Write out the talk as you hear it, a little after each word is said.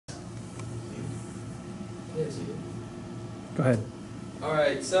Yes, you do. Go ahead. All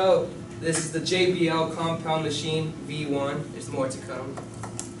right, so this is the JBL compound machine V1. There's more to come.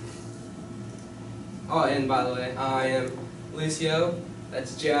 Oh, and by the way, I am Lucio.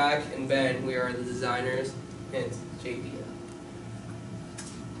 That's Jack and Ben. We are the designers. Hence JBL.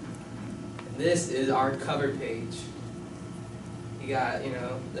 And this is our cover page. You got, you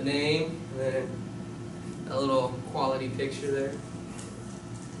know, the name and then a little quality picture there.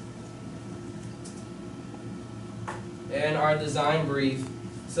 And our design brief.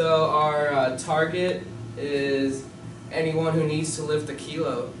 So our target is anyone who needs to lift a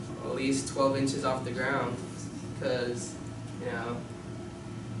kilo, at least 12 inches off the ground. Because, you know,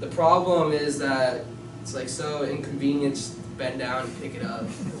 the problem is that it's like so inconvenient just to bend down and pick it up.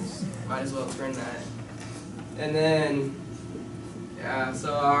 Might as well turn that. And then, yeah,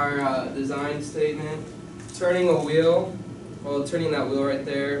 so our design statement, turning a wheel, well, turning that wheel right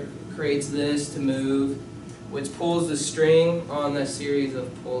there creates this to move, which pulls the string on the series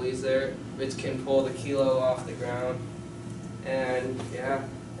of pulleys there, which can pull the kilo off the ground. And yeah,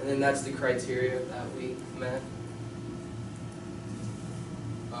 and then that's the criteria that we met.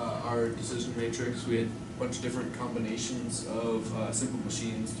 Our decision matrix, we had a bunch of different combinations of simple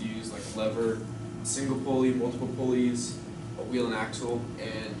machines to use, like lever, single pulley, multiple pulleys, a wheel and axle,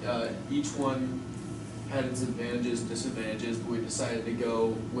 and each one had its advantages and disadvantages, but we decided to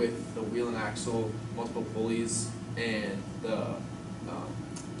go with the wheel and axle, multiple pulleys, and the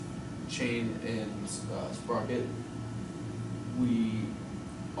chain and sprocket. We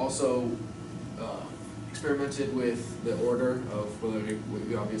also experimented with the order of whether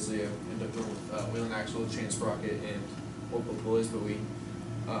we obviously ended up going with wheel and axle, chain sprocket, and multiple pulleys, but we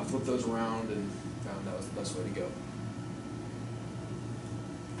flipped those around and found that was the best way to go.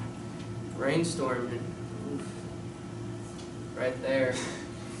 Brainstorming. Right there.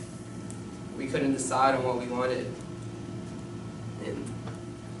 We couldn't decide on what we wanted. And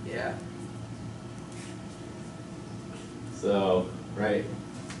yeah. So, right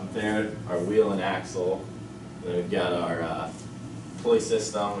up there, our wheel and axle. Then we've got our pulley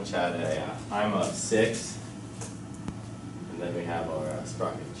system, which had a IMA of 6. And then we have our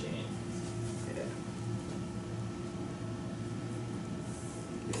sprocket chain. Yeah.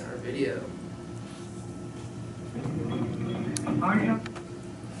 In our video.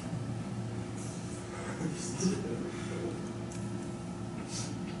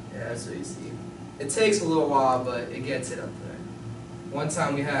 Yeah, so you see. It takes a little while, but it gets it up there. One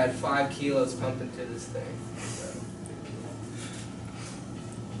time we had 5 kilos pumped into this thing. So.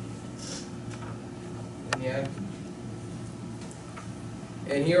 And yeah.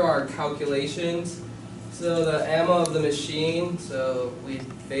 And here are our calculations. So the ammo of the machine, so we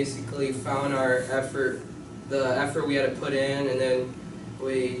basically found our effort, the effort we had to put in, and then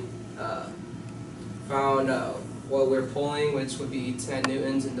we found what we're pulling, which would be 10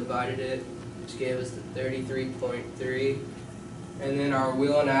 newtons, and divided it, which gave us the 33.3. And then our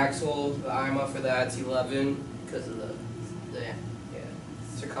wheel and axle, the IMA for that's 11 because of the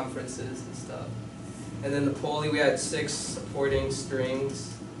circumferences and stuff. And then the pulley, we had 6 supporting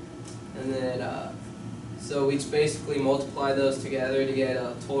strings. And then, so we just basically multiply those together to get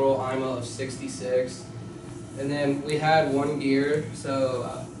a total IMA of 66. And then we had 1 gear,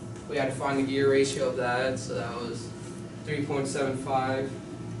 so we had to find the gear ratio of that, so that was 3.75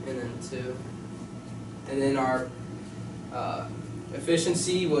 and then 2. And then our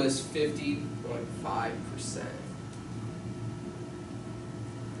efficiency was 50.5%.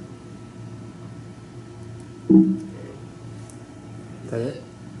 Is that it?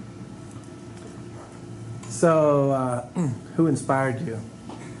 So, who inspired you?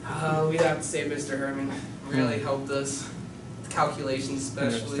 We'd have to say Mr. Herman really helped us, with calculations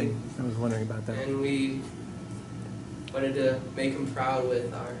especially. I was wondering about that. And we wanted to make him proud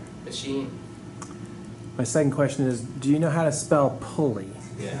with our machine. My second question is, do you know how to spell pulley?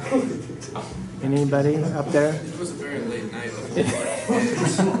 Yeah. Anybody up there? It was a very late night.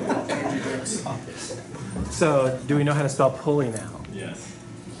 Energy drinks. So, do we know how to spell pulley now? Yes.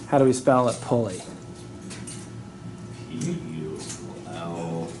 How do we spell it, pulley?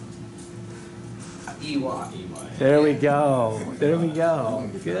 P-U-L-E-Y. EY. There we go. There we go.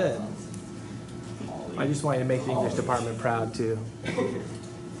 Good. I just wanted to make the English department proud too.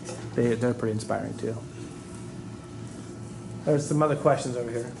 They're pretty inspiring too. There's some other questions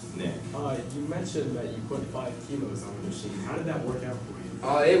over here. Nick. You mentioned that you put 5 kilos on the machine. How did that work out for you?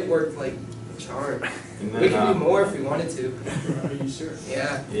 Oh, it worked like a charm. And then, We could do more if we wanted to. Are you sure?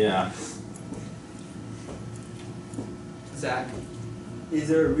 Yeah. Yeah. Zach. Is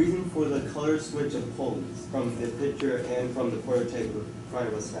there a reason for the color switch of pulleys from the picture and from the prototype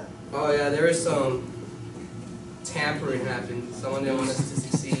prior to snap? Oh yeah, there was some tampering happened. Someone didn't want us to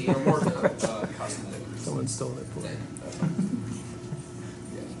succeed. Or more So, cosmetic. Someone stole it.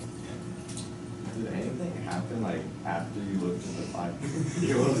 Did anything happen like after you looked at the 5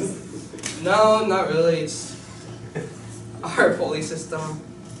 kilos? no, not really. It's our pulley system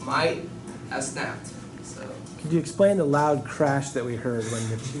might have snapped. So Could you explain the loud crash that we heard when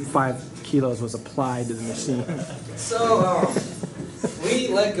the 5 kilos was applied to the machine? So we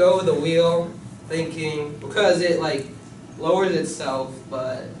let go of the wheel, thinking because it like lowers itself,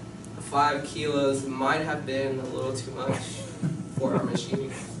 but the 5 kilos might have been a little too much for our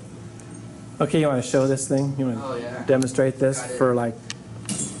machine. Okay, you want to show this thing? You want to Oh yeah. demonstrate this Got it. for like,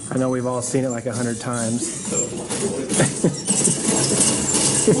 I know we've all seen it like 100 times.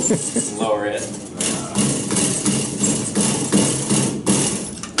 Lower it.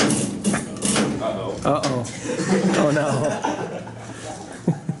 Uh-oh. Uh-oh. Oh no.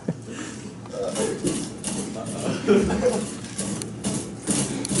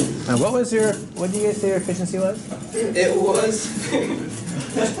 Now what did you guys say your efficiency was? It was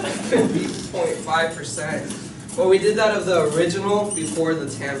 50.5%. Well, we did that of the original before the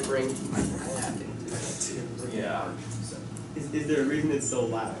tampering happened. Yeah. Is there a reason it's so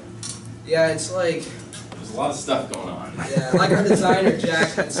loud? Yeah, it's like, There's a lot of stuff going on. yeah, like our designer Jack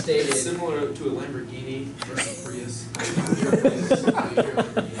had stated. Similar to a Lamborghini versus a Prius.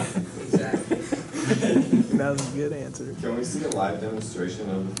 Exactly. That was a good answer. Can we see a live demonstration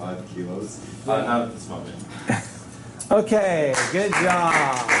of the 5 kilos? Not at this moment. Okay, good job.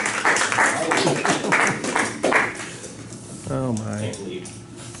 Oh my. Can't believe